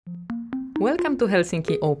Welcome to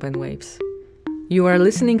Helsinki Open Waves. You are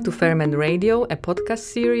listening to Ferment Radio, a podcast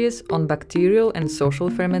series on bacterial and social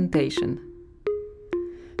fermentation.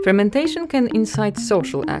 Fermentation can incite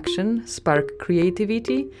social action, spark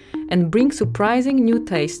creativity, and bring surprising new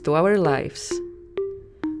tastes to our lives.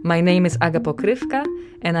 My name is Aga Pokrivka,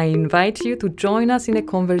 and I invite you to join us in a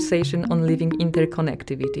conversation on living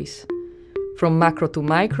interconnectivities. From macro to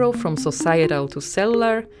micro, from societal to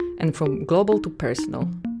cellular, and from global to personal.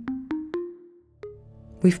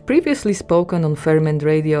 We've previously spoken on Ferment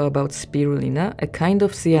Radio about spirulina, a kind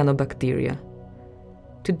of cyanobacteria.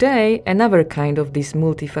 Today, another kind of these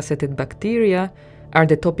multifaceted bacteria are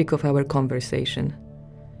the topic of our conversation.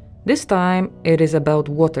 This time, it is about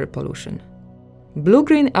water pollution.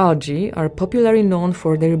 Blue-green algae are popularly known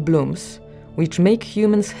for their blooms, which make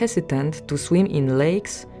humans hesitant to swim in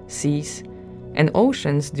lakes, seas, and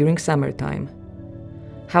oceans during summertime.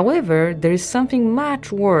 However, there is something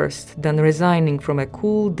much worse than resigning from a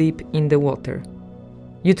cool dip in the water.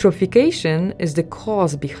 Eutrophication is the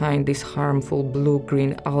cause behind these harmful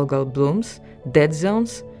blue-green algal blooms, dead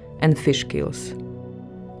zones, and fish kills.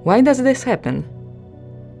 Why does this happen?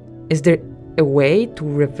 Is there a way to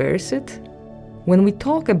reverse it? When we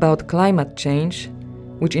talk about climate change,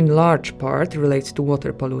 which in large part relates to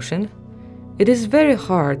water pollution, it is very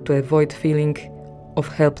hard to avoid feeling of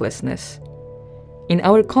helplessness. In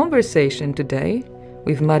our conversation today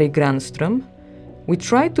with Mari Granström, we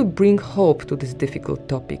try to bring hope to this difficult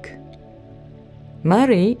topic.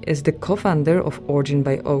 Mari is the co-founder of Origin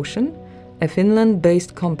by Ocean, a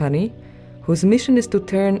Finland-based company whose mission is to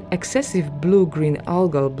turn excessive blue-green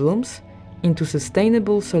algal blooms into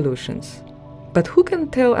sustainable solutions. But who can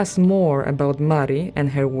tell us more about Mari and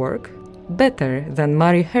her work better than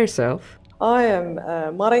Mari herself? I am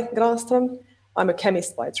Mari Granström. I'm a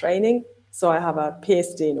chemist by training. So I have a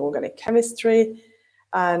PhD in organic chemistry,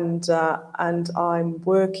 and I'm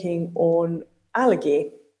working on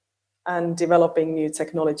algae and developing new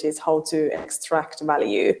technologies how to extract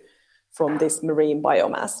value from this marine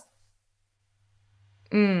biomass.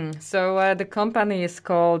 So the company is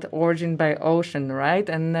called Origin by Ocean, right?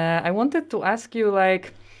 And I wanted to ask you,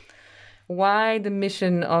 why the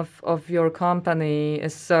mission of your company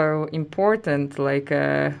is so important?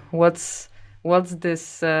 What's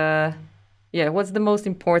this? What's the most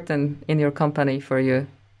important in your company for you?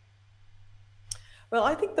 Well,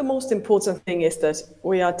 I think the most important thing is that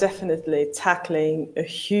we are definitely tackling a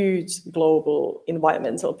huge global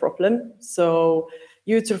environmental problem. So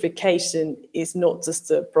eutrophication is not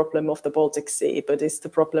just a problem of the Baltic Sea, but it's the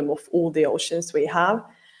problem of all the oceans we have.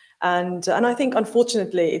 And I think,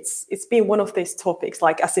 unfortunately, it's been one of these topics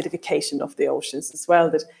like acidification of the oceans as well,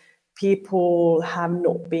 that people have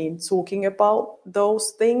not been talking about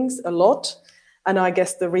those things a lot. And I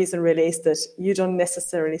guess the reason really is that you don't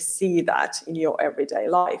necessarily see that in your everyday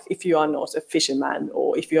life if you are not a fisherman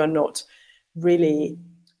or if you are not really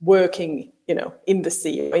working, in the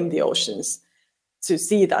sea or in the oceans to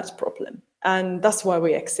see that problem. And that's why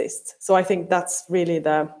we exist. So I think that's really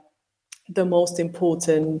the most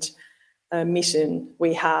important mission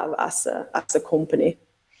we have as a company.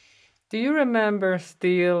 Do you remember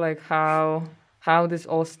still how this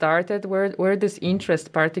all started? Where this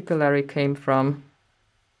interest particularly came from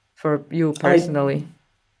for you personally?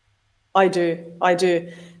 I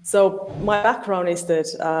do. So my background is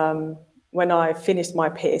that when I finished my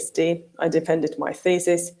PhD, I defended my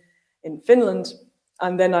thesis in Finland,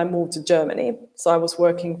 and then I moved to Germany. So I was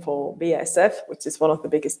working for BASF, which is one of the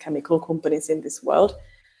biggest chemical companies in this world.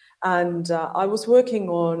 And I was working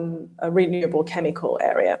on a renewable chemical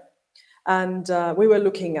area. And we were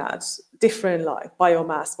looking at different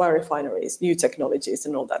biomass, biorefineries, new technologies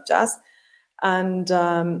and all that jazz. And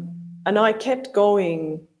I kept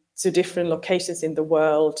going to different locations in the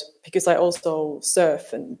world because I also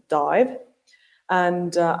surf and dive.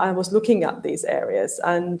 And I was looking at these areas.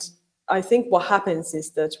 And I think what happens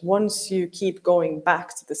is that once you keep going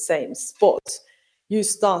back to the same spot, you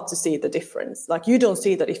start to see the difference. You don't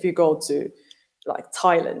see that if you go to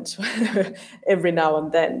Thailand every now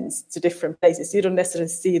and then to different places. You don't necessarily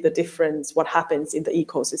see the difference, what happens in the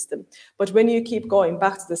ecosystem. But when you keep going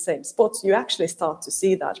back to the same spots, you actually start to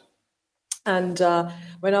see that. And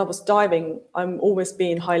when I was diving, I'm always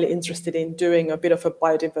been highly interested in doing a bit of a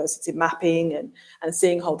biodiversity mapping and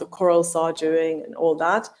seeing how the corals are doing and all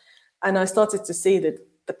that. And I started to see that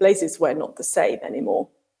the places were not the same anymore.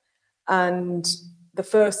 And the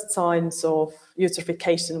first signs of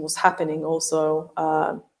eutrophication was happening also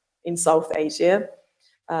in South Asia,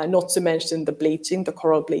 not to mention the bleaching, the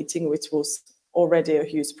coral bleaching, which was already a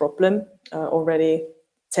huge problem already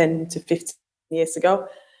 10 to 15 years ago.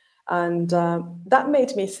 And that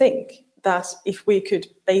made me think that if we could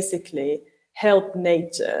basically help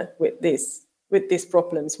nature with these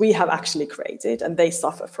problems we have actually created and they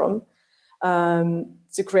suffer from,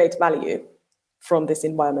 to create value from this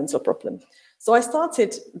environmental problem. So I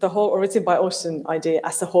started the whole Origin by Ocean idea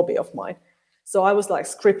as a hobby of mine. So I was like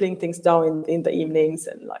scribbling things down in the evenings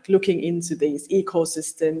and like looking into these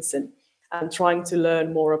ecosystems and trying to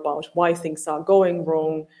learn more about why things are going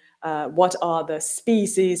wrong, what are the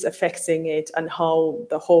species affecting it, and how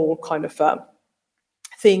the whole kind of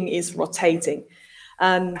thing is rotating.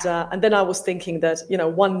 And then I was thinking that,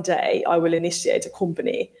 one day I will initiate a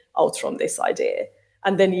company out from this idea.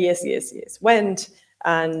 And then years went,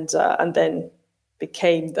 and then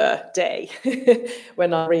became the day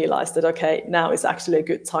when I realized that, okay, now is actually a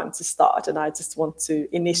good time to start. And I just want to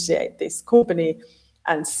initiate this company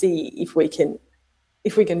and see if we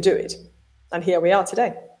can do it. And here we are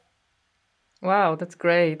today. Wow, that's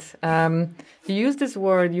great. You use this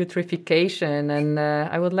word eutrophication, and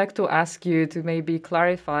I would like to ask you to maybe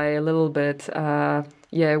clarify a little bit.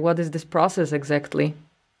 What is this process exactly?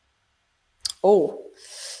 Oh,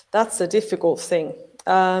 that's a difficult thing.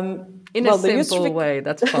 In a simple way,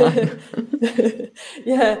 that's fine.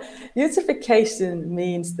 Yeah, eutrophication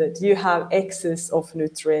means that you have excess of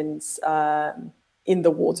nutrients in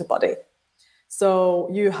the water body. So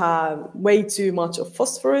you have way too much of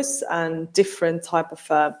phosphorus and different type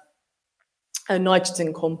of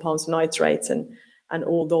nitrogen compounds, nitrates, and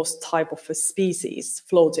all those type of species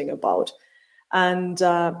floating about. And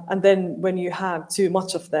then when you have too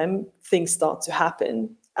much of them, things start to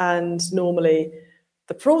happen. And normally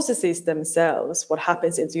the processes themselves, what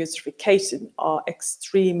happens in eutrophication, are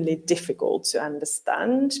extremely difficult to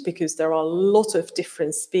understand because there are a lot of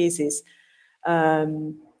different species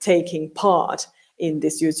taking part in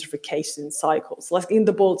this eutrophication cycles. Like in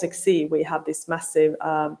the Baltic Sea, we have this massive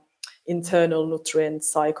internal nutrient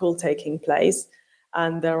cycle taking place,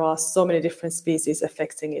 and there are so many different species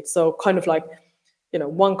affecting it. So kind of like,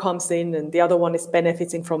 one comes in and the other one is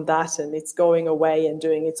benefiting from that, and it's going away and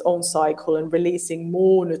doing its own cycle and releasing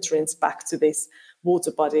more nutrients back to this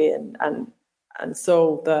water body, and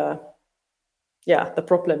so the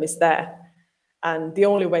problem is there. And the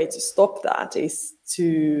only way to stop that is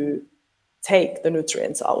to take the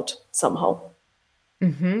nutrients out somehow.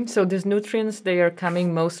 Mm-hmm. So these nutrients, they are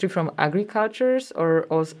coming mostly from agricultures or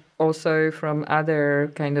also from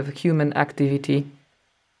other kind of human activity?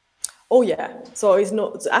 Oh yeah. So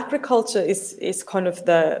agriculture is kind of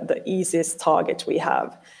the easiest target we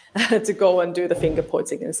have to go and do the finger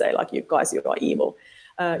pointing and say, like, you guys, you are evil.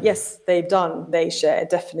 Yes, they share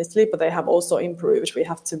definitely, but they have also improved. We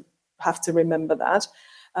have to remember that.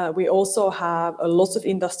 We also have a lot of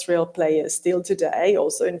industrial players still today,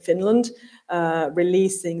 also in Finland,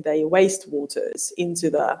 releasing their wastewaters into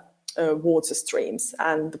the water streams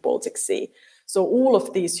and the Baltic Sea. So all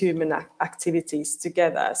of these human activities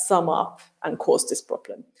together sum up and cause this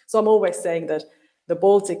problem. So I'm always saying that the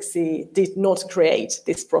Baltic Sea did not create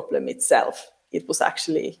this problem itself. It was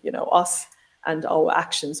actually, us and our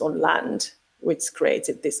actions on land which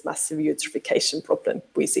created this massive eutrophication problem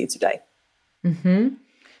we see today. Mm-hmm.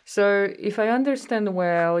 So if I understand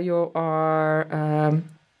well, you are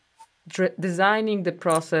designing the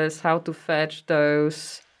process, how to fetch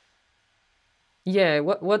those. Yeah,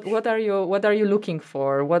 what are you looking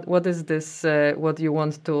for? What is this? What you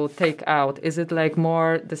want to take out? Is it like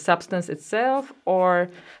more the substance itself, or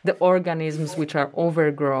the organisms which are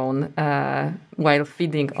overgrown while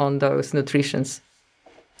feeding on those nutritions?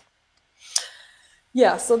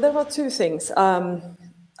 Yeah, so there are two things.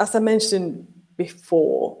 As I mentioned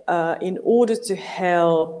before, in order to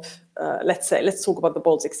help, let's talk about the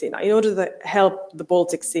Baltic Sea now. In order to help the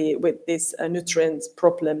Baltic Sea with this nutrients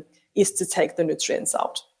problem, is to take the nutrients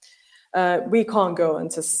out. We can't go and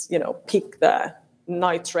just, pick the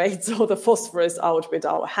nitrates or the phosphorus out with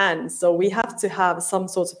our hands. So we have to have some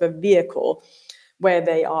sort of a vehicle where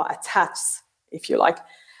they are attached, if you like.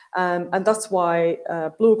 And that's why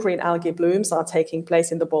blue-green algae blooms are taking place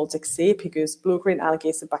in the Baltic Sea, because blue-green algae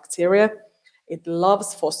is a bacteria. It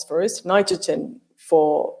loves phosphorus. Nitrogen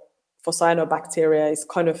for cyanobacteria is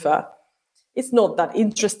kind of it's not that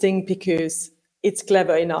interesting because it's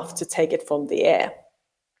clever enough to take it from the air.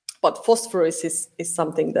 But phosphorus is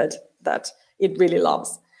something that it really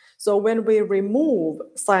loves. So when we remove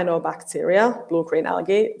cyanobacteria, blue-green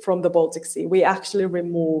algae, from the Baltic Sea, we actually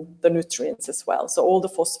remove the nutrients as well. So all the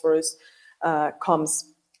phosphorus comes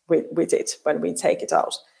with it when we take it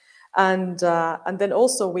out. And then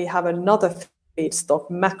also we have another feedstock,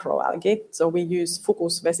 macroalgae. So we use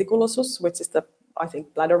Fucus vesiculosus, which is I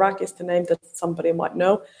think bladderwrack is the name that somebody might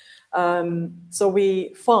know. So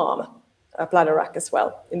we farm bladderwrack as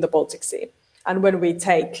well in the Baltic Sea. And when we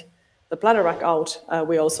take the bladderwrack out,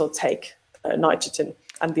 we also take nitrogen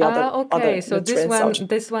and the other so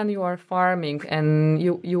this one you are farming, and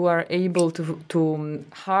you are able to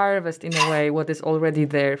harvest in a way what is already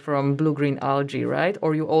there from blue-green algae, right?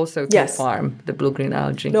 Or you also can farm the blue-green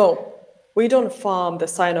algae? No, we don't farm the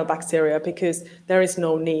cyanobacteria because there is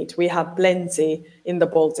no need. We have plenty in the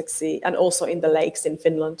Baltic Sea and also in the lakes in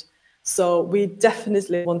Finland. So we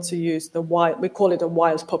definitely want to use we call it a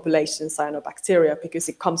wild population cyanobacteria because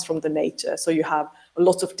it comes from the nature. So you have a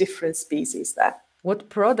lot of different species there. What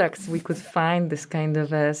products we could find this kind of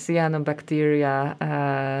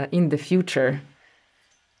cyanobacteria in the future?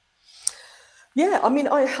 Yeah, I mean,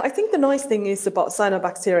 I think the nice thing is about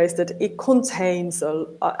cyanobacteria is that it contains,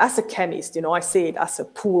 as a chemist, I see it as a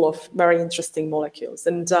pool of very interesting molecules.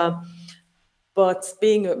 But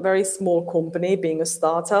being a very small company, being a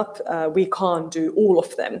startup, we can't do all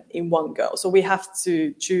of them in one go. So we have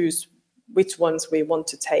to choose which ones we want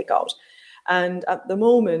to take out. And at the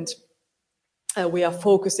moment, we are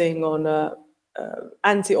focusing on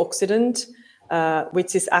antioxidant,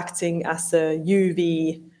 which is acting as a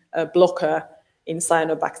UV blocker in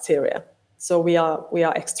cyanobacteria. So we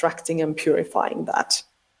are extracting and purifying that.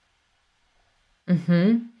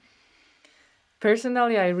 Mm-hmm.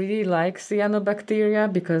 Personally, I really like cyanobacteria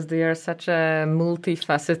because they are such a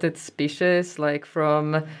multifaceted species, like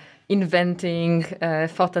from inventing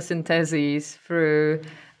photosynthesis through,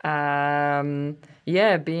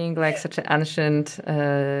 being like such an ancient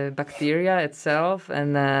bacteria itself.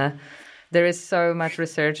 And there is so much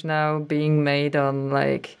research now being made on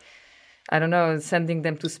sending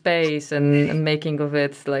them to space and making of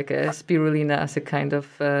it like a spirulina as a kind of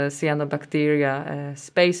cyanobacteria,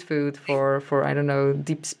 space food for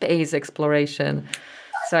deep space exploration.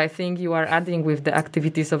 So I think you are adding with the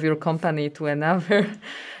activities of your company to another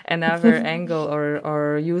angle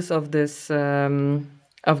or use of this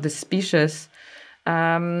species.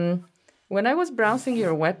 When I was browsing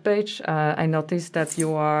your webpage, I noticed that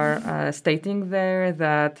you are stating there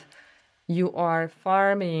that you are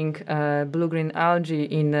farming blue-green algae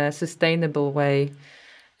in a sustainable way.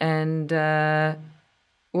 And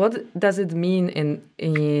what does it mean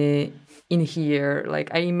in here?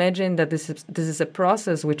 Like, I imagine that this is a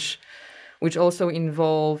process which also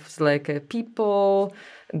involves people,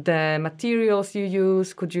 the materials you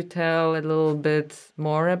use. Could you tell a little bit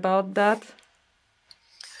more about that?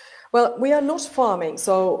 Well, we are not farming,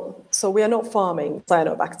 so we are not farming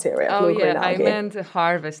cyanobacteria. Oh yeah, I meant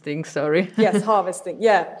harvesting. Sorry. Yes, harvesting.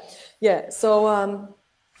 Yeah.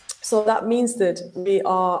 So that means that we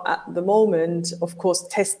are at the moment, of course,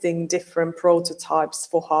 testing different prototypes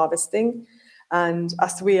for harvesting, and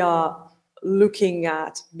as we are looking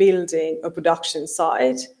at building a production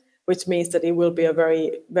site, which means that it will be a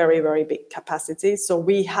very, very, very big capacity. So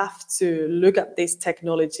we have to look at these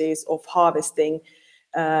technologies of harvesting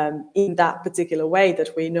in that particular way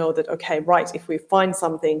that we know that, okay, right, if we find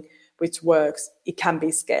something which works, it can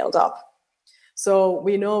be scaled up. So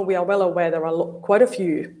we are well aware there are quite a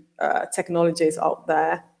few technologies out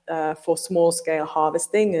there for small scale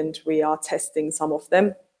harvesting, and we are testing some of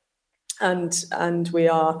them. And we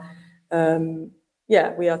are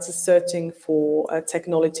just searching for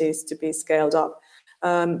technologies to be scaled up.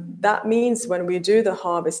 That means when we do the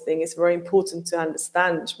harvesting, it's very important to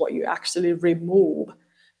understand what you actually remove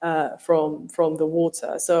from the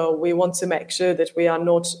water. So we want to make sure that we are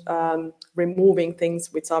not removing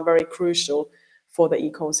things which are very crucial for the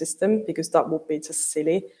ecosystem, because that would be just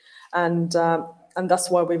silly. And that's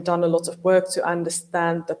why we've done a lot of work to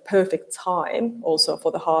understand the perfect time also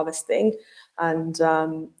for the harvesting. And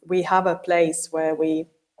we have a place where we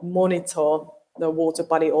monitor the water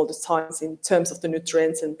body all the time in terms of the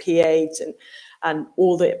nutrients and pH and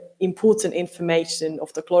all the important information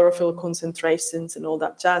of the chlorophyll concentrations and all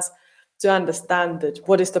that jazz, to understand that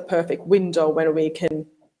what is the perfect window when we can,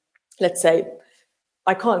 let's say,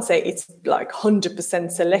 I can't say it's like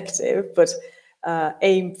 100% selective, but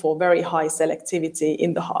aim for very high selectivity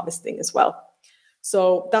in the harvesting as well.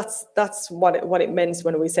 So that's what it means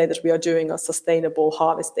when we say that we are doing a sustainable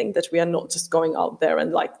harvesting, that we are not just going out there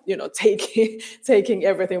and taking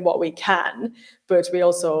everything what we can, but we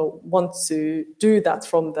also want to do that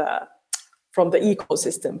from the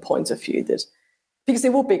ecosystem point of view, that because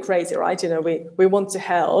it would be crazy, right? We want to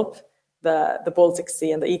help the Baltic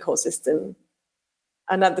Sea and the ecosystem,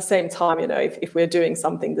 and at the same time, if we're doing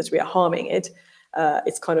something that we are harming it,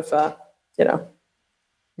 it's kind of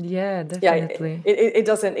Yeah, definitely. Yeah,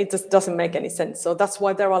 it just doesn't make any sense. So that's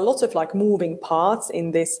why there are a lot of moving parts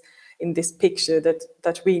in this picture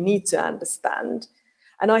that we need to understand.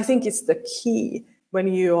 And I think it's the key when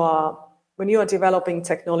you are when you are developing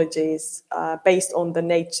technologies based on the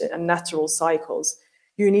nature and natural cycles,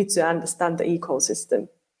 you need to understand the ecosystem.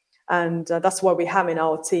 And that's why we have in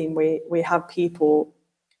our team, we have people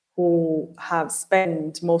who have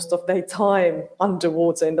spent most of their time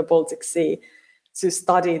underwater in the Baltic Sea to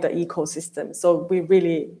study the ecosystem. So we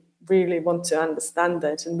really, really want to understand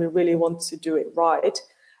it, and we really want to do it right.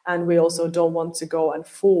 And we also don't want to go and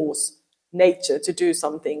force nature to do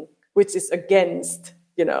something which is against,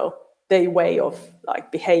 their way of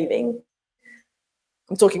like behaving.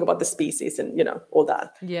 I'm talking about the species and, all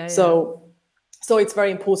that. Yeah. So it's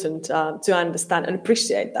very important to understand and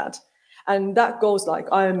appreciate that. And that goes like,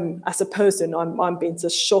 as a person, I'm being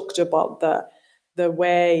just shocked about the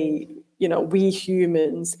way, we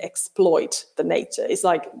humans exploit the nature. It's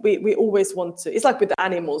like we always want to, it's like with the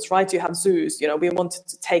animals, right? You have zoos, we wanted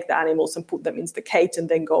to take the animals and put them into the cage and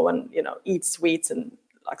then go and, eat sweets and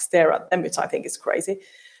like stare at them, which I think is crazy.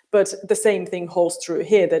 But the same thing holds true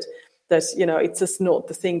here, that it's just not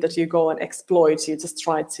the thing that you go and exploit. You just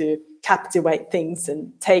try to captivate things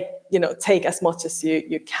and take as much as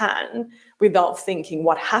you can without thinking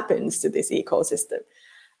what happens to this ecosystem.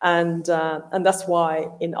 And that's why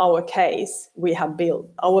in our case, we have built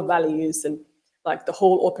our values and like the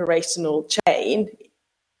whole operational chain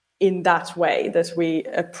in that way, that we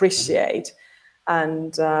appreciate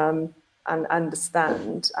and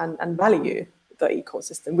understand and value the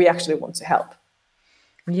ecosystem. We actually want to help.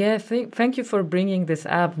 Yeah, thank you for bringing this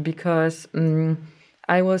up, because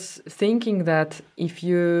I was thinking that if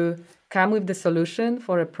you come with the solution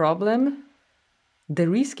for a problem, the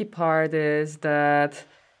risky part is that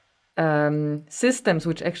systems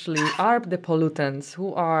which actually are the pollutants,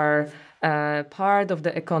 who are part of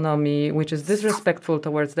the economy, which is disrespectful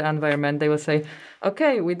towards the environment, they will say,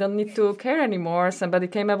 okay, we don't need to care anymore. Somebody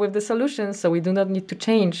came up with the solution, so we do not need to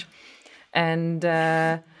change. And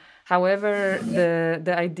however,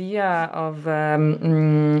 the idea of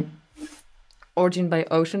origin by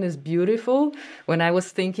ocean is beautiful. When I was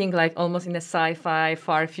thinking like almost in a sci-fi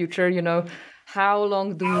far future, how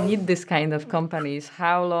long do we need this kind of companies?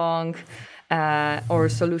 How long, or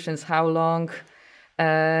solutions, how long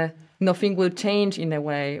nothing will change in a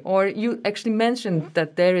way? Or you actually mentioned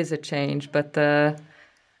that there is a change, but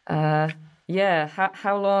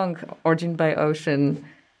how long origin by ocean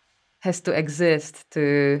has to exist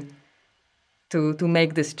to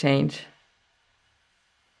make this change?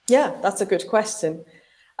 Yeah, that's a good question.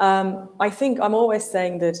 I think I'm always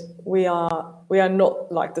saying that we are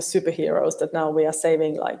not like the superheroes that now we are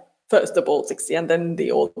saving like first the Baltic Sea and then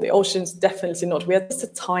the oceans. Definitely not. We are just a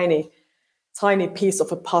tiny piece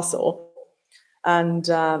of a puzzle, and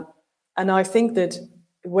I think that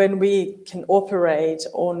when we can operate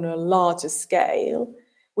on a larger scale,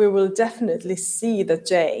 we will definitely see the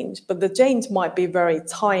change. But the change might be very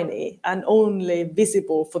tiny and only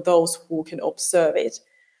visible for those who can observe it.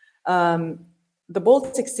 The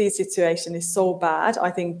Baltic Sea situation is so bad.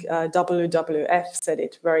 I think WWF said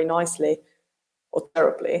it very nicely, or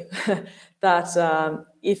terribly, that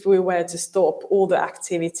if we were to stop all the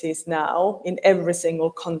activities now in every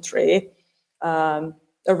single country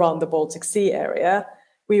around the Baltic Sea area,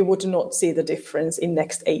 we would not see the difference in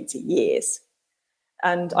next 80 years.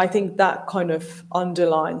 And I think that kind of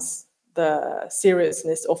underlines the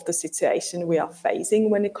seriousness of the situation we are facing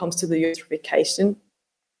when it comes to the eutrophication.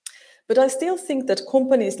 But I still think that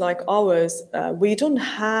companies like ours, we don't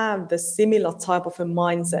have the similar type of a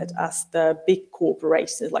mindset as the big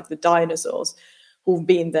corporations, like the dinosaurs, who've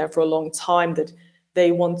been there for a long time, that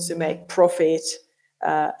they want to make profit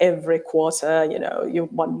every quarter. You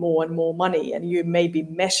want more and more money, and you maybe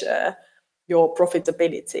measure your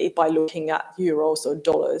profitability by looking at euros or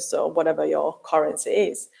dollars or whatever your currency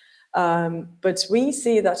is. But we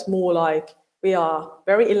see that more like we are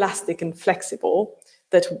very elastic and flexible,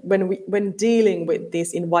 that when dealing with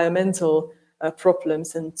these environmental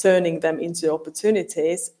problems and turning them into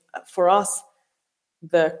opportunities, for us,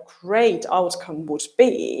 the great outcome would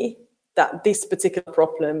be that this particular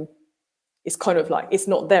problem is kind of like, it's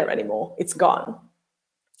not there anymore, it's gone.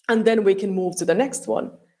 And then we can move to the next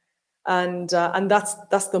one. And that's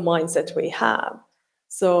the mindset we have.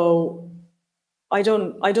 So I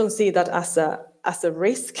don't see that as a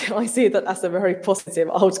risk. I see that as a very positive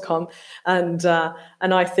outcome. And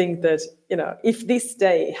I think that, if this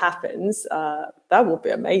day happens, that would be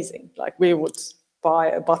amazing. Like, we would buy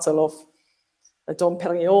a bottle of Dom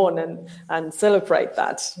Perignon and celebrate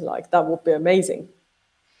that. Like, that would be amazing.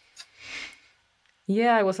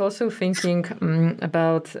 Yeah, I was also thinking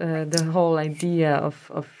about the whole idea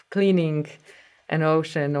of cleaning an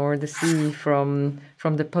ocean or the sea from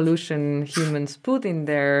the pollution humans put in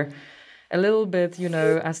there. a little bit,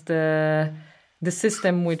 as the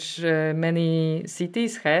system which many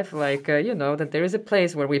cities have, like, that there is a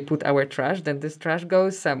place where we put our trash, then this trash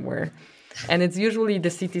goes somewhere. And it's usually the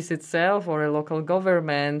cities itself or local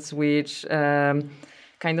governments which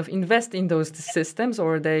kind of invest in those systems,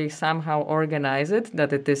 or they somehow organize it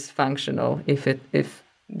that it is functional, if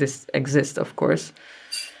this exists, of course.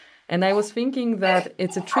 And I was thinking that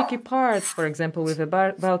it's a tricky part, for example, with the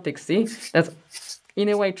Baltic Sea, that in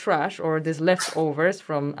a way trash or these leftovers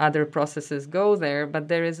from other processes go there, but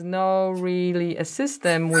there is no really a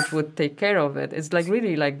system which would take care of it. It's like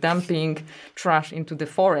really like dumping trash into the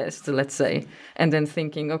forest, let's say, and then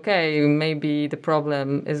thinking, okay, maybe the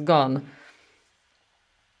problem is gone.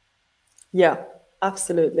 Yeah,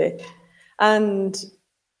 absolutely. And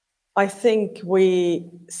I think we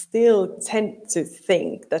still tend to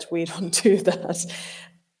think that we don't do that.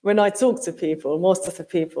 When I talk to people, most of the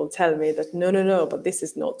people tell me that no, but this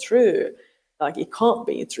is not true. Like, it can't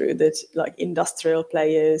be true that like industrial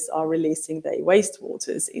players are releasing their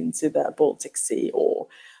wastewaters into the Baltic Sea, or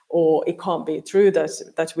it can't be true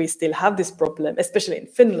that we still have this problem, especially in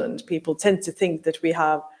Finland. People tend to think that we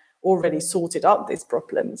have already sorted out these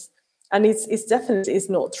problems. And it's definitely is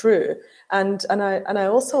not true. And I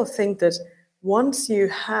also think that once you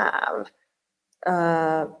have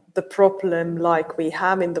the problem like we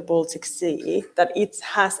have in the Baltic Sea, that it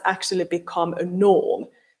has actually become a norm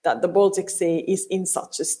that the Baltic Sea is in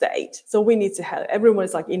such a state. So we need to help. Everyone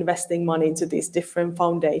is like investing money into these different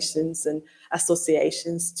foundations and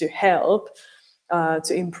associations to help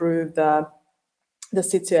to improve the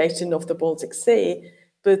situation of the Baltic Sea.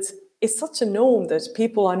 But it's such a norm that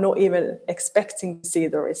people are not even expecting to see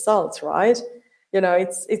the results, right?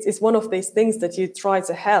 It's one of these things that you try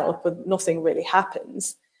to help, but nothing really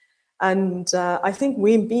happens. And I think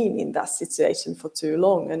we've been in that situation for too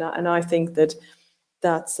long. And I think that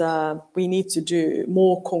we need to do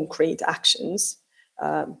more concrete actions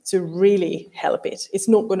to really help it. It's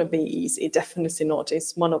not going to be easy, definitely not.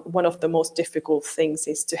 It's one of the most difficult things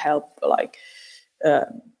is to help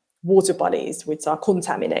water bodies which are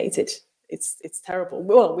contaminated. It's terrible.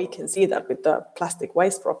 Well, we can see that with the plastic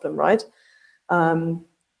waste problem, right? But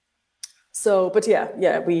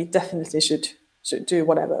we definitely should do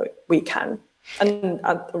whatever we can. And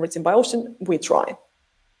at Written by Ocean, we try.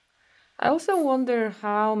 I also wonder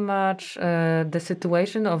how much the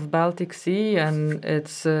situation of Baltic Sea and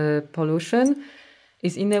its pollution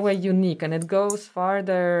is in a way unique, and it goes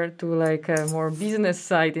farther to like a more business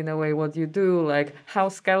side in a way, what you do, like how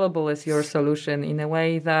scalable is your solution in a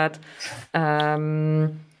way that,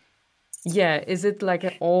 is it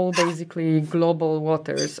like all basically global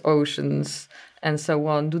waters, oceans, and so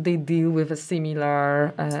on? Do they deal with a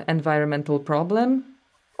similar environmental problem,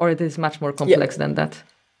 or it is much more complex than that?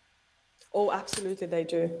 Oh, absolutely, they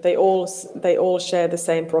do. They all share the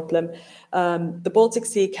same problem. The Baltic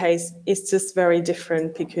Sea case is just very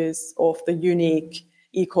different because of the unique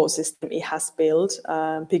ecosystem it has built,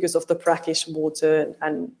 because of the brackish water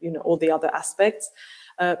and all the other aspects.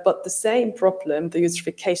 But the same problem, the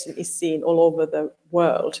eutrophication, is seen all over the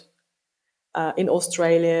world. In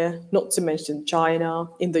Australia, not to mention China,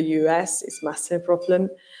 in the US, it's a massive problem.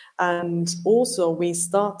 And also we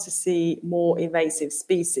start to see more invasive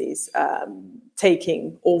species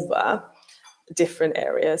taking over different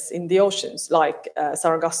areas in the oceans, like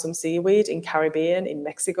Sargassum seaweed in Caribbean, in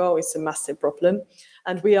Mexico, is a massive problem.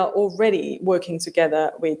 And we are already working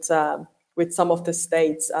together with some of the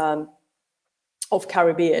states of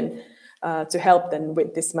Caribbean to help them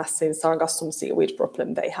with this massive Sargassum seaweed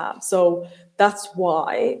problem they have. So that's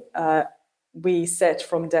why we said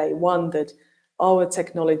from day one that our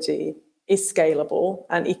technology is scalable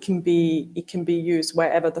and it can be used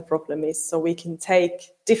wherever the problem is. So we can take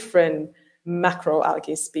different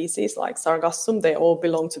macroalgae species like Sargassum. They all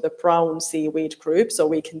belong to the brown seaweed group. So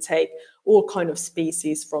we can take all kind of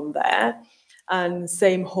species from there. And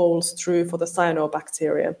same holds true for the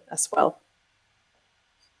cyanobacteria as well.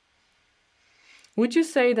 Would you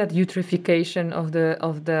say that eutrophication of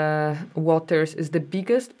the waters is the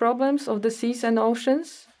biggest problems of the seas and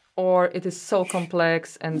oceans? Or it is so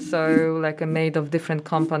complex and so like made of different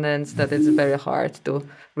components that it's very hard to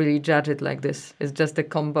really judge it like this? It's just a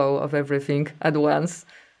combo of everything at once.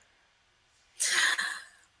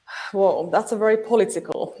 Well, that's a very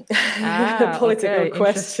political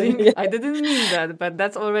question. Yeah. I didn't mean that, but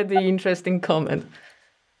that's already an interesting comment.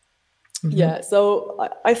 Mm-hmm. Yeah, so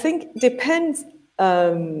I think depends.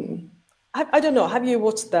 I don't know. Have you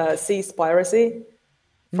watched the Seaspiracy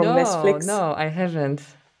from Netflix? No, I haven't.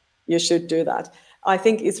 You should do that. I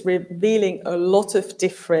think it's revealing a lot of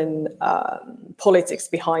different politics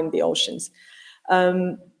behind the oceans.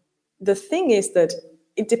 the thing is that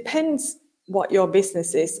it depends what your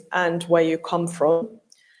business is and where you come from.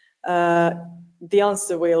 The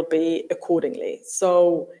answer will be accordingly.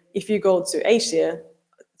 So if you go to Asia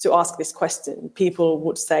to ask this question, people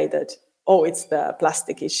would say that, oh, it's the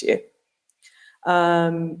plastic issue.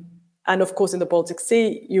 And of course, in the Baltic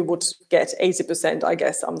Sea, you would get 80%, I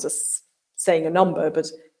guess, I'm just saying a number, but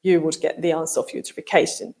you would get the answer of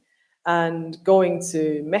eutrophication. And going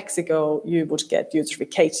to Mexico, you would get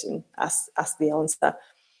eutrophication as the answer.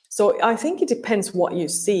 So I think it depends what you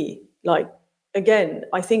see. Like, again,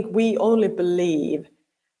 I think we only believe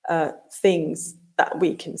things that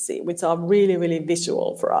we can see, which are really, really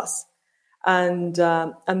visual for us. And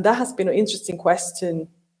that has been an interesting question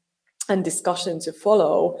and discussion to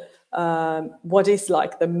follow. What is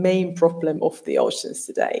like the main problem of the oceans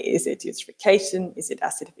today? Is it eutrophication? Is it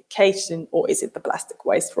acidification? Or is it the plastic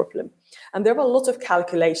waste problem? And there are a lot of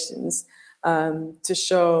calculations to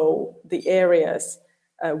show the areas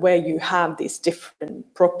where you have these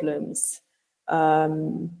different problems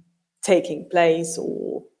taking place,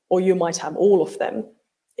 or you might have all of them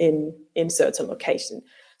in certain location.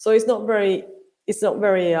 So it's not very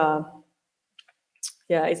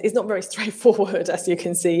straightforward, as you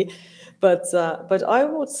can see, but I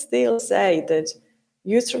would still say that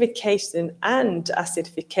eutrophication and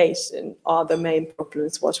acidification are the main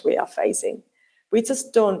problems what we are facing. We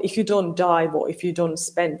just don't, if you don't dive or if you don't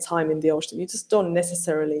spend time in the ocean, you just don't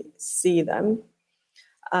necessarily see them.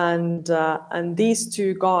 And these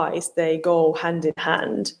two guys, they go hand in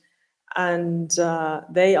hand, and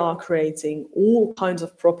they are creating all kinds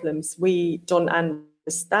of problems we don't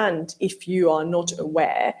understand if you are not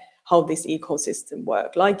aware how this ecosystem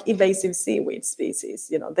works. Like invasive seaweed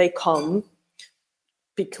species, they come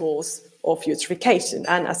because of eutrophication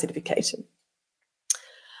and acidification.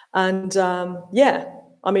 And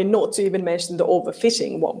not to even mention the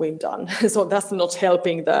overfishing, what we've done. So that's not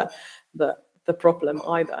helping the problem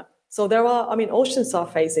either. So there are, oceans are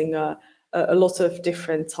facing a lot of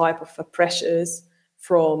different type of pressures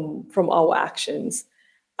from our actions.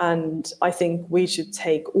 And I think we should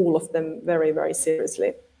take all of them very, very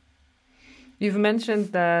seriously. You've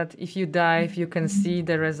mentioned that if you dive, you can see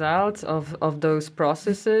the results of those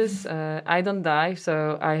processes. I don't dive,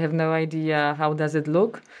 so I have no idea how does it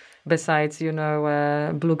look, besides,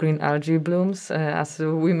 blue-green algae blooms, as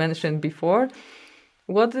we mentioned before.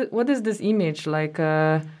 What is this image like?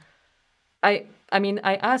 I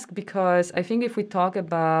ask because I think if we talk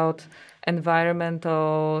about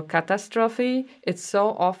environmental catastrophe, it's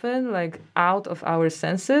so often like out of our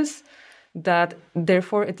senses that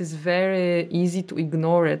therefore it is very easy to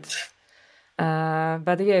ignore it.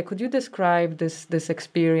 Could you describe this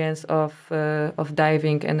experience of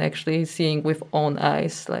diving and actually seeing with own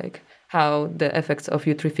eyes, like how the effects of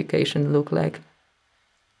eutrophication look like?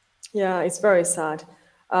 Yeah, it's very sad.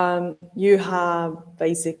 You have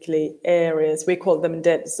basically areas, we call them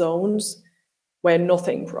dead zones, where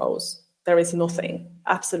nothing grows. There is nothing,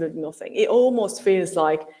 absolutely nothing. It almost feels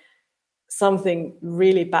like something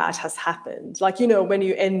really bad has happened. Like, when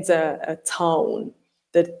you enter a town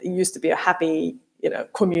that used to be a happy,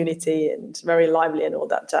 community and very lively and all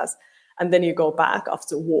that jazz, and then you go back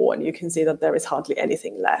after war and you can see that there is hardly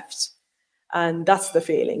anything left. And that's the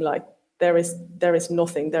feeling, like there is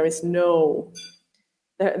nothing, there is no...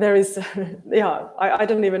 There is, I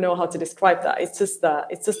don't even know how to describe that. It's just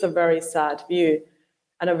a very sad view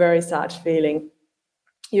and a very sad feeling.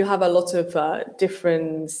 You have a lot of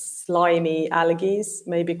different slimy algae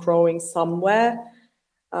maybe growing somewhere.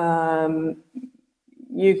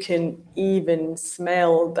 You can even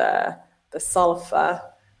smell the sulfur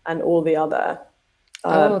and all the other.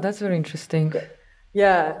 That's very interesting.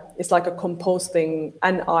 Yeah, it's like a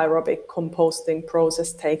anaerobic composting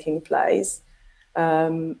process taking place.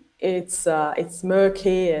 It's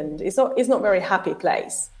murky and it's not very happy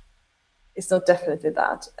place. It's not definitely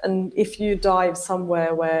that. And if you dive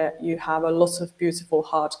somewhere where you have a lot of beautiful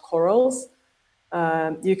hard corals,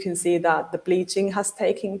 you can see that the bleaching has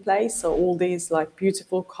taken place. So all these like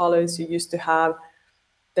beautiful colors you used to have,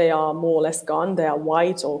 they are more or less gone. They are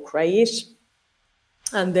white or grayish.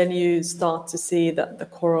 And then you start to see that the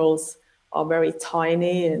corals are very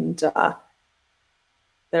tiny, and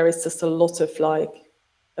there is just a lot of like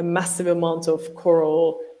a massive amount of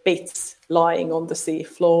coral bits lying on the sea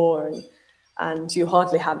floor, and you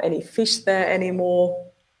hardly have any fish there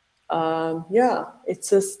anymore. It's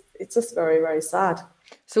just very, very sad.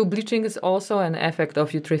 So bleaching is also an effect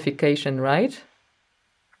of eutrophication, right?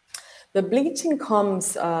 The bleaching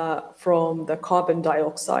comes from the carbon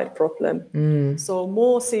dioxide problem. So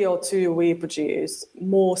more CO2 we produce,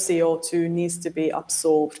 more CO2 needs to be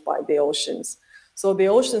absorbed by the oceans. So the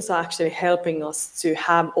oceans are actually helping us to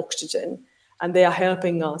have oxygen, and they are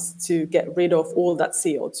helping us to get rid of all that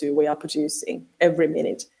CO2 we are producing every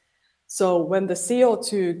minute. So when the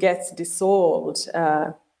CO2 gets dissolved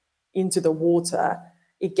into the water,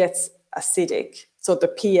 it gets acidic. So the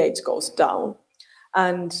pH goes down.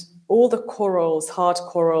 And all the corals, hard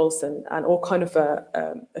corals, and all kind of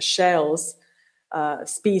shells,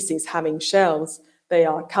 species having shells, they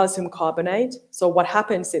are calcium carbonate. So what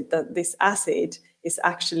happens is that this acid is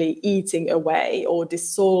actually eating away or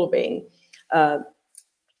dissolving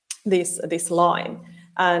this lime,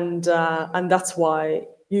 and that's why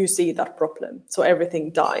you see that problem. So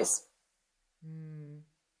everything dies.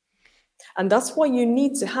 And that's why you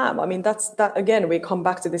need to have, I mean, that again, we come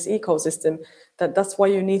back to this ecosystem, that's why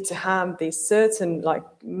you need to have these certain like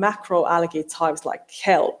macro algae types like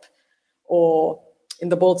kelp, or in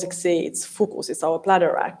the Baltic Sea, it's fucus, it's our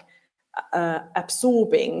bladderwrack,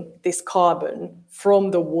 absorbing this carbon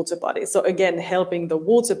from the water body. So again, helping the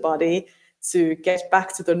water body to get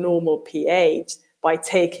back to the normal pH by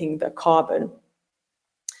taking the carbon.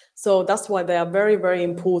 So that's why they are very, very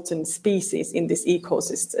important species in this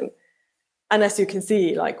ecosystem. And as you can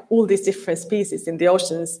see, like all these different species in the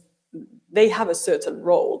oceans, they have a certain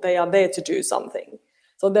role. They are there to do something.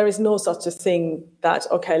 So there is no such a thing that,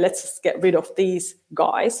 okay, let's just get rid of these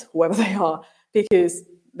guys, whoever they are, because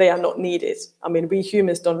they are not needed. I mean, we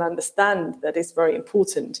humans don't understand that it's very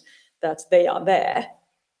important that they are there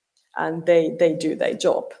and they do their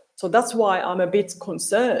job. So that's why I'm a bit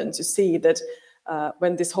concerned to see that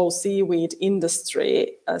when this whole seaweed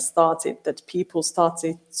industry started, that people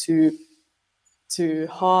started to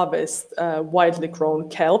harvest widely grown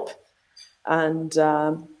kelp, and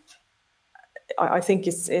I think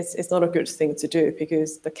it's not a good thing to do,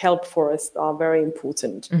 because the kelp forests are very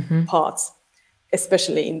important parts,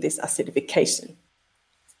 especially in this acidification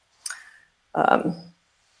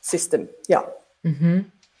system. Yeah.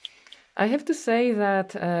 I have to say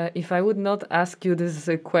that if I would not ask you this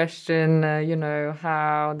question,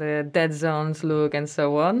 how the dead zones look and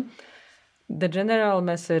so on, the general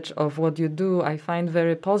message of what you do, I find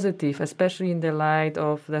very positive, especially in the light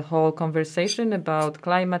of the whole conversation about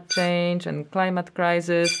climate change and climate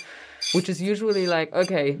crisis, which is usually like,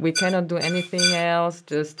 okay, we cannot do anything else.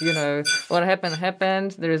 Just, what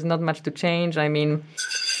happened. There is not much to change. I mean,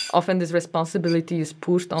 often this responsibility is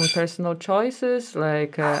pushed on personal choices,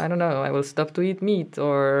 like, I don't know, I will stop to eat meat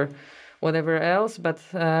or whatever else. But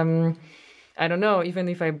I don't know, even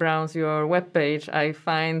if I browse your webpage, I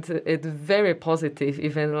find it very positive,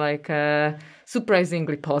 even like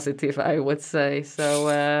surprisingly positive, I would say. So,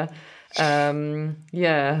 I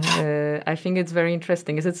think it's very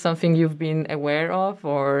interesting. Is it something you've been aware of,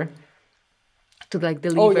 or to like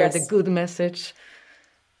deliver the good message?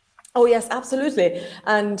 Oh, yes, absolutely.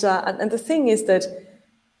 And the thing is that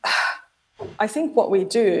I think what we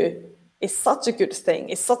do is such a good thing.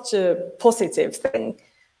 It's such a positive thing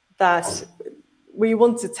that we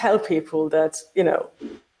want to tell people that,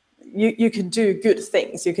 you can do good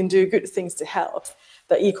things. You can do good things to help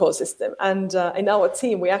the ecosystem. And in our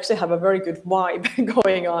team, we actually have a very good vibe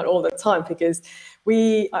going on all the time, because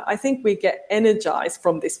I think we get energized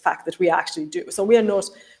from this fact that we actually do. So we are not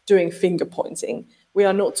doing finger pointing. We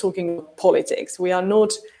are not talking politics. We are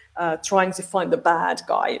not trying to find the bad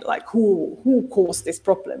guy, like who caused this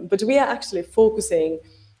problem. But we are actually focusing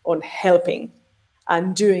on helping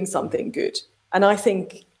and doing something good. And I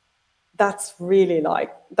think that's really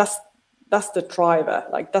that's the driver,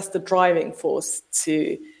 like that's the driving force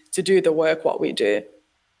to do the work what we do.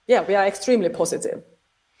 Yeah, we are extremely positive.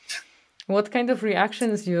 What kind of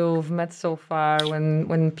reactions you've met so far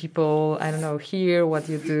when people, I don't know, hear what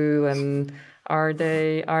you do, and are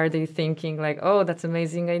they thinking like, oh, that's an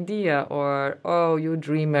amazing idea, or oh, you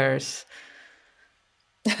dreamers?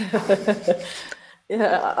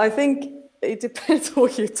 Yeah, I think it depends who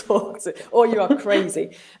you talk to, or you are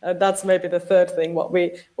crazy. That's maybe the third thing what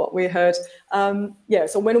we heard.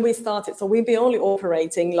 So when we started, so we've been only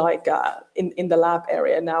operating like in the lab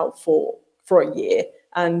area now for a year,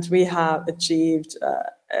 and we have achieved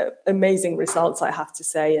amazing results, I have to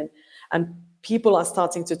say, and people are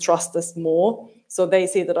starting to trust us more. So they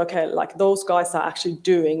see that, okay, like those guys are actually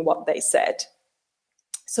doing what they said.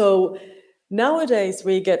 So nowadays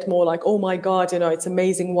we get more like, oh my God, it's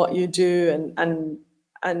amazing what you do. And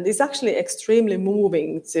it's actually extremely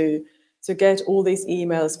moving to get all these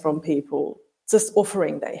emails from people just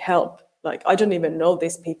offering their help. Like, I don't even know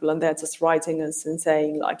these people, and they're just writing us and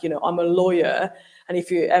saying like, I'm a lawyer, and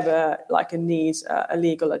if you ever like need a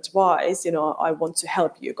legal advice, I want to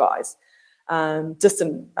help you guys. Just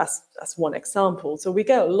as one example. So we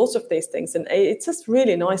get a lot of these things, and it's just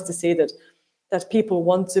really nice to see that that people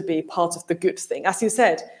want to be part of the good thing. As you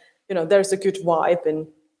said, there's a good vibe, and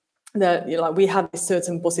that we have this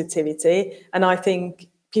certain positivity, and I think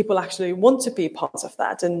people actually want to be part of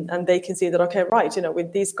that, and they can see that, okay, right,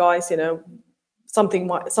 with these guys,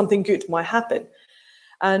 something good might happen.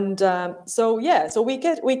 And so we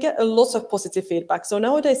get a lot of positive feedback. So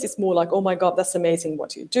nowadays it's more like, oh my God, that's amazing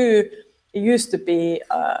what you do. It used to be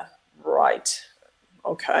right,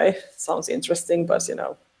 okay, sounds interesting, but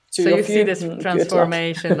so you see this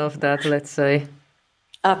transformation of that, let's say.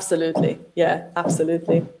 Absolutely, yeah,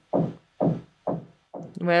 absolutely.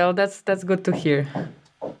 Well, that's good to hear.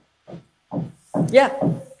 Yeah,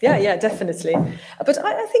 definitely. But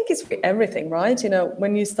I think it's for everything, right?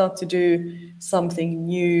 When you start to do something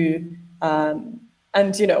new,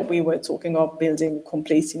 and we were talking of building a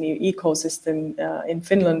completely new ecosystem in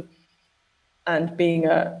Finland, and being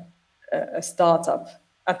a startup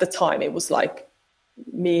at the time, it was like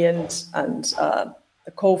me and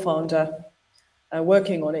the co-founder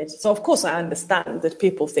working on it. So of course I understand that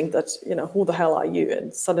people think that, who the hell are you?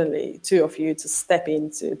 And suddenly two of you to step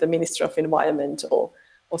into the Ministry of Environment or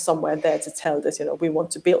somewhere there to tell that, we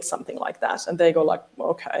want to build something like that. And they go like,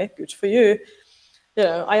 okay, good for you.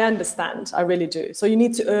 I understand, I really do. So you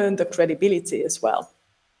need to earn the credibility as well.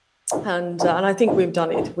 And I think we've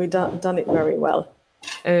done it. We've done it very well.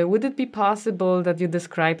 Would it be possible that you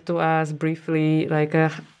describe to us briefly, like,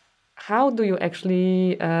 how do you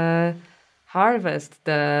actually harvest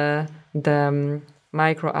the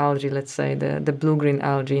microalgae, let's say, the blue-green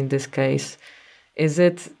algae in this case? Is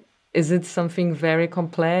it something very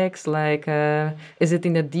complex? Like, is it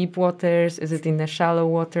in the deep waters? Is it in the shallow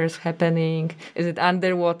waters happening? Is it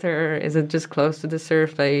underwater? Is it just close to the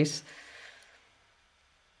surface?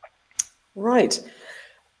 Right.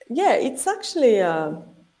 Yeah, it's actually,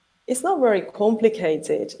 it's not very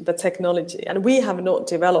complicated, the technology. And we have not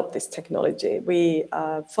developed this technology. We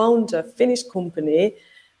found a Finnish company,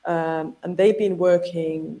 and they've been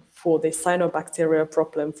working for the cyanobacteria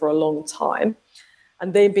problem for a long time.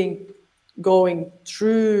 And they've been going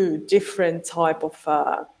through different type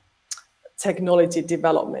of technology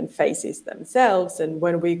development phases themselves. And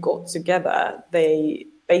when we got together, they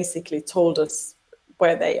basically told us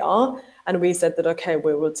where they are. And we said that, okay,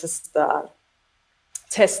 we will just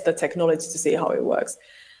test the technology to see how it works.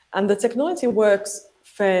 And the technology works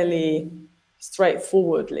fairly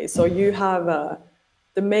straightforwardly. So you have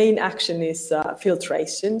the main action is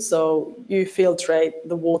filtration. So you filtrate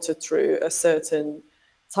the water through a certain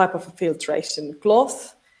type of filtration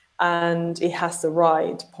cloth, and it has the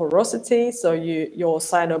right porosity. So your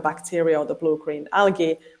cyanobacteria or the blue-green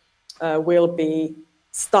algae will be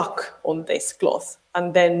stuck on this cloth,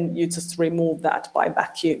 and then you just remove that by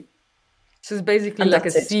vacuum. So it's basically like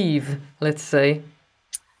a sieve, let's say.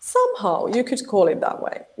 Somehow you could call it that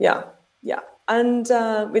way. Yeah. And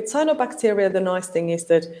with cyanobacteria, the nice thing is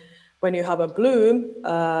that when you have a bloom,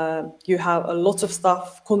 you have a lot of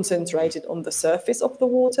stuff concentrated on the surface of the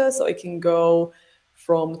water. So it can go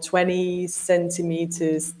from 20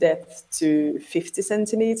 centimeters depth to 50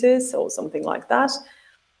 centimeters or something like that.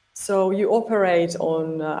 So you operate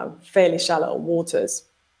on fairly shallow waters,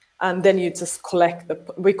 and then you just collect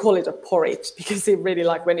we call it a porridge, because it really,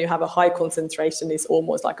 like, when you have a high concentration, it's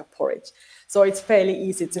almost like a porridge. So it's fairly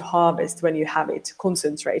easy to harvest when you have it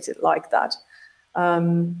concentrated like that.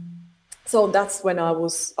 So that's when I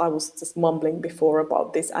was just mumbling before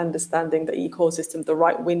about this, understanding the ecosystem, the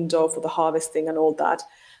right window for the harvesting and all that.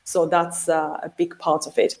 So that's a big part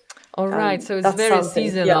of it. All right, so it's very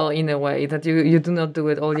seasonal in a way, that you do not do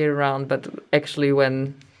it all year round, but actually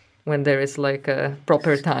when there is like a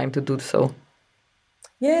proper time to do so.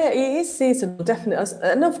 Yeah, it is seasonal, definitely.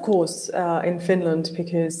 And of course, in Finland,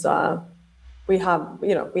 because we have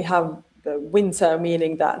the winter,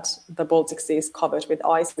 meaning that the Baltic Sea is covered with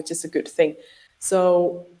ice, which is a good thing.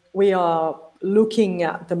 So we are looking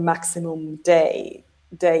at the maximum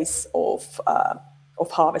days of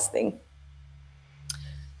harvesting.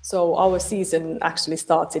 So our season actually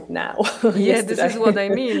started now. Yeah, this is what I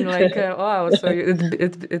mean. Like, wow, so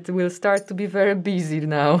it will start to be very busy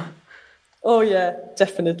now. Oh yeah,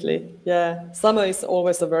 definitely. Yeah, summer is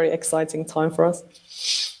always a very exciting time for us.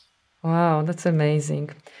 Wow, that's amazing.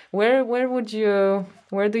 Where do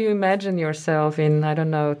you imagine yourself in, I don't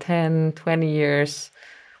know, 10, 20 years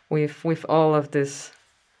with all of this?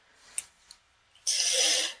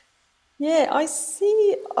 Yeah, I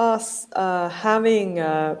see us having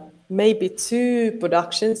maybe 2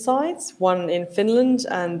 production sites, one in Finland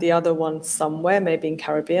and the other one somewhere, maybe in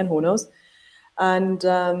Caribbean, who knows. And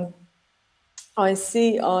I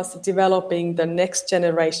see us developing the next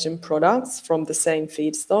generation products from the same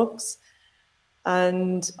feedstocks.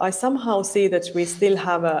 And I somehow see that we still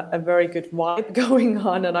have a very good vibe going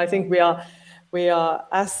on, and I think we are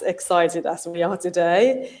as excited as we are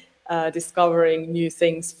today, discovering new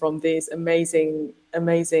things from these amazing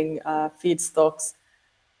feedstocks,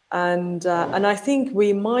 and I think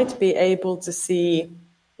we might be able to see,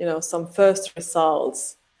 some first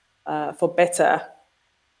results for better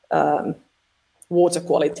water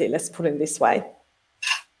quality. Let's put it this way.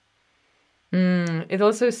 It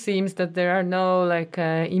also seems that there are no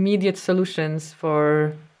immediate solutions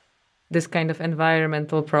for this kind of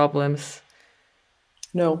environmental problems.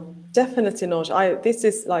 No, definitely not. This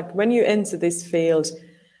is like when you enter this field,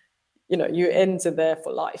 you enter there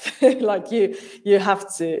for life. Like you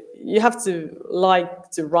have to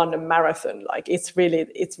like to run a marathon. Like it's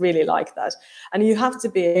really like that, and you have to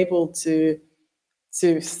be able to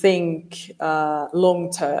think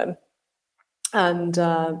long term. And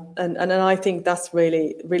I think that's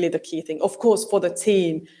really the key thing. Of course, for the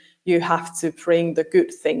team, you have to bring the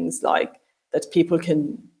good things, like that people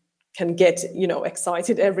can get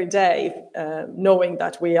excited every day, knowing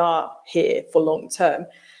that we are here for long term.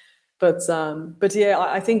 But yeah,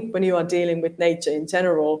 I think when you are dealing with nature in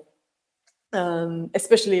general,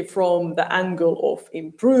 especially from the angle of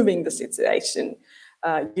improving the situation,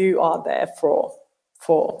 you are there for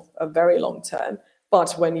a very long term.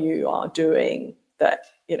 But when you are doing that,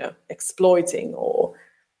 exploiting or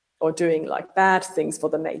doing like bad things for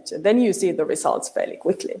the nature, then you see the results fairly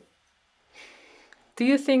quickly. Do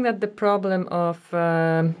you think that the problem of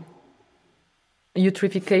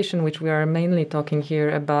eutrophication, which we are mainly talking here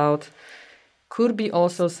about, could be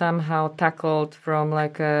also somehow tackled from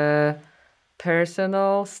like a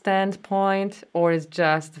personal standpoint, or is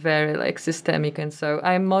just very like systemic? And so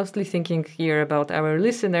I'm mostly thinking here about our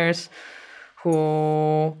listeners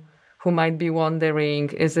who might be wondering,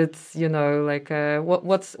 is it,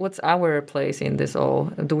 what's our place in this all?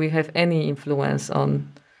 Do we have any influence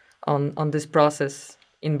on this process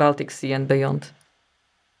in Baltic Sea and beyond?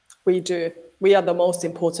 We do. We are the most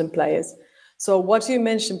important players. So what you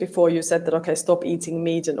mentioned before, you said that, okay, stop eating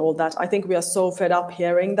meat and all that. I think we are so fed up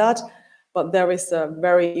hearing that, but there is a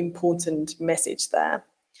very important message there.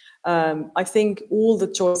 I think all the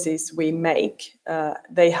choices we make,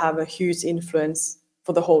 they have a huge influence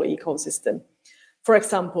for the whole ecosystem. For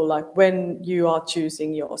example, like when you are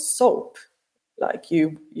choosing your soap, like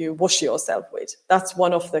you wash yourself with, that's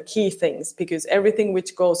one of the key things, because everything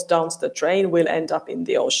which goes down to the drain will end up in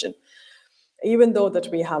the ocean. Even though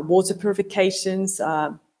that we have water purifications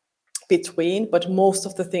between, but most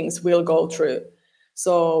of the things will go through.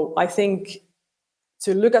 So I think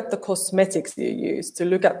to look at the cosmetics you use, to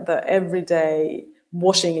look at the everyday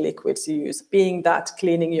washing liquids you use, being that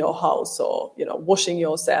cleaning your house or washing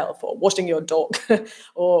yourself or washing your dog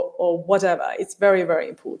or whatever, it's very, very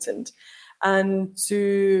important. And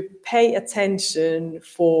to pay attention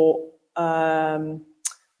for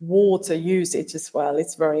water usage as well,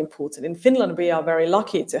 it's very important. In Finland, we are very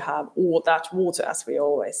lucky to have all that water, as we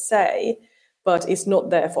always say, but it's not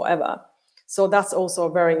there forever. So that's also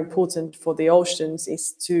very important for the oceans,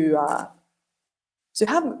 is to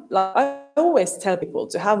have, like I always tell people,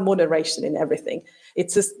 to have moderation in everything.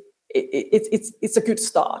 It's just it's a good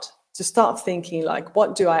start to start thinking like,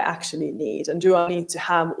 what do I actually need, and do I need to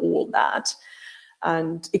have all that?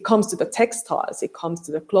 And it comes to the textiles, it comes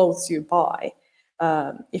to the clothes you buy.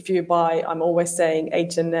 If you buy, I'm always saying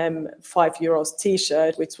H&M €5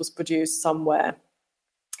 t-shirt, which was produced somewhere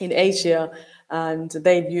in Asia, and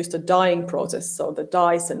they've used a dyeing process. So the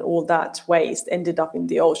dyes and all that waste ended up in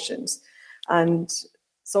the oceans. And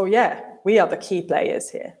so, yeah, we are the key players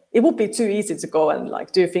here. It would be too easy to go and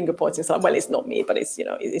like do finger points and say, well, it's not me, but it's,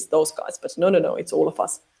 it's those guys. But no, it's all of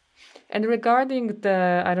us. And regarding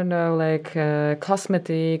the, I don't know, like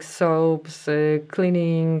cosmetics, soaps,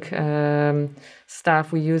 cleaning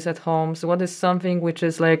stuff we use at home, so what is something which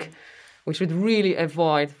is like we should really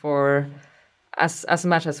avoid for as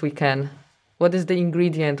much as we can? What is the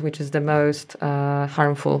ingredient which is the most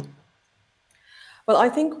harmful? Well, I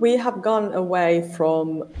think we have gone away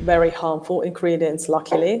from very harmful ingredients,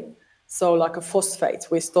 luckily. So like a phosphate,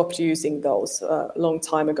 we stopped using those a long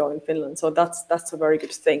time ago in Finland. So that's a very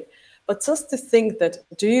good thing. But just to think that,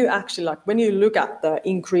 do you actually, like when you look at the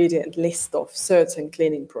ingredient list of certain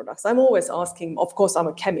cleaning products, I'm always asking, of course, I'm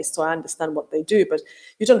a chemist, so I understand what they do, but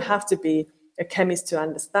you don't have to be a chemist to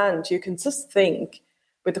understand. You can just think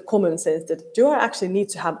with the common sense that, do I actually need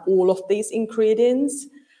to have all of these ingredients?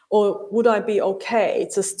 Or would I be okay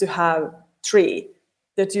just to have 3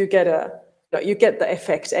 that you get the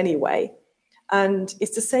effect anyway? And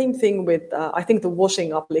it's the same thing with, I think, the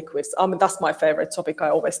washing up liquids. That's my favorite topic. I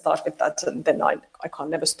always start with that, and then I can't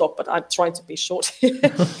never stop, but I'm trying to be short.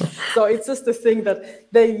 So it's just the thing that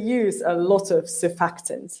they use a lot of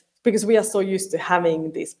surfactants because we are so used to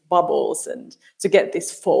having these bubbles and to get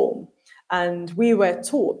this foam. And we were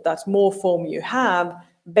taught that more foam you have,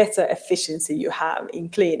 better efficiency you have in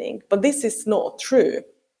cleaning. But this is not true.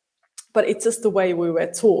 But it's just the way we were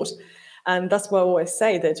taught. And that's why I always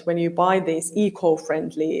say that when you buy these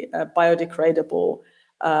eco-friendly, biodegradable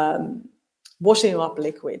washing up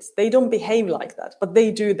liquids, they don't behave like that, but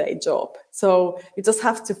they do their job. So you just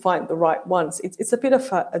have to find the right ones. It's a bit of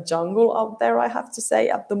a jungle out there, I have to say,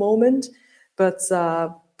 at the moment. But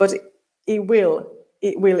it will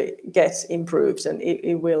get improved and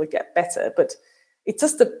it will get better. But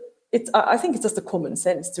I think it's just a common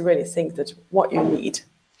sense to really think that what you need.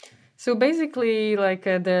 So basically, like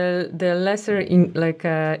the lesser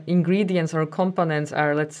ingredients or components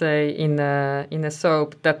are, let's say, in a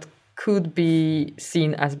soap that could be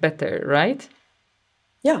seen as better, right?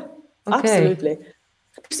 Yeah, okay. Absolutely.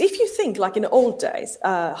 Because if you think, like in the old days,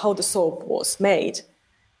 how the soap was made,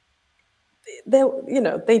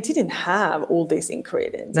 they didn't have all these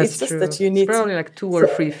ingredients. That's it's just true. That you need it's probably like 2 or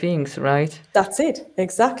 3 things, right? That's it,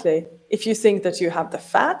 exactly. If you think that you have the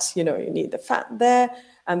fat, you need the fat there.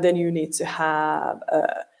 And then you need to have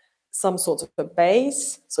some sort of a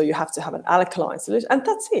base. So you have to have an alkaline solution. And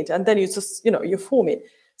that's it. And then you just, you form it.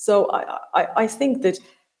 So I think that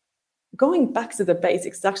going back to the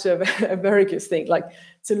basics is actually a very good thing. Like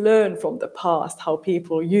to learn from the past how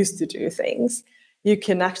people used to do things, you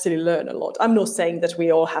can actually learn a lot. I'm not saying that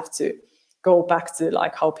we all have to go back to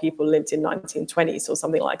like how people lived in 1920s or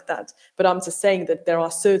something like that. But I'm just saying that there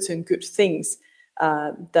are certain good things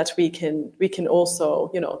that we can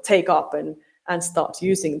also, take up and start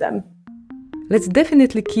using them. Let's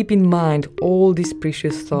definitely keep in mind all these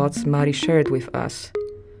precious thoughts Mari shared with us.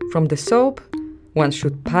 From the soap one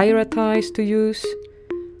should prioritize to use,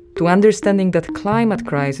 to understanding that climate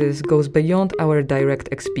crisis goes beyond our direct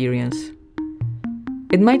experience.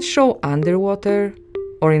 It might show underwater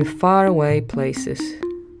or in faraway places.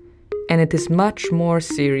 And it is much more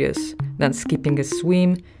serious than skipping a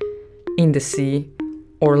swim in the sea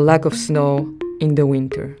or lack of snow in the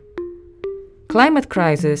winter. Climate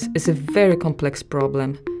crisis is a very complex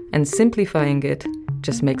problem, and simplifying it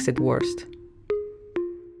just makes it worse.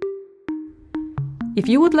 If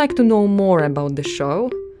you would like to know more about the show,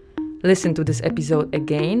 listen to this episode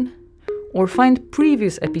again, or find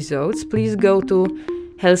previous episodes, please go to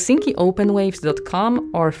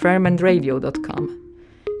helsinkiopenwaves.com or fermentradio.com.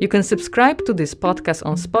 You can subscribe to this podcast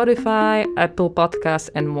on Spotify, Apple Podcasts,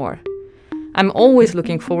 and more. I'm always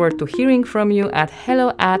looking forward to hearing from you at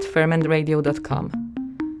hello@fermentradio.com.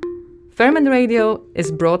 Ferment Radio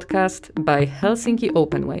is broadcast by Helsinki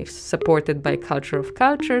Open Waves, supported by Culture of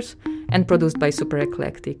Cultures and produced by Super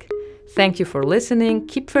Eclectic. Thank you for listening,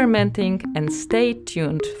 keep fermenting, and stay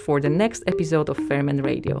tuned for the next episode of Ferment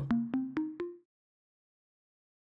Radio.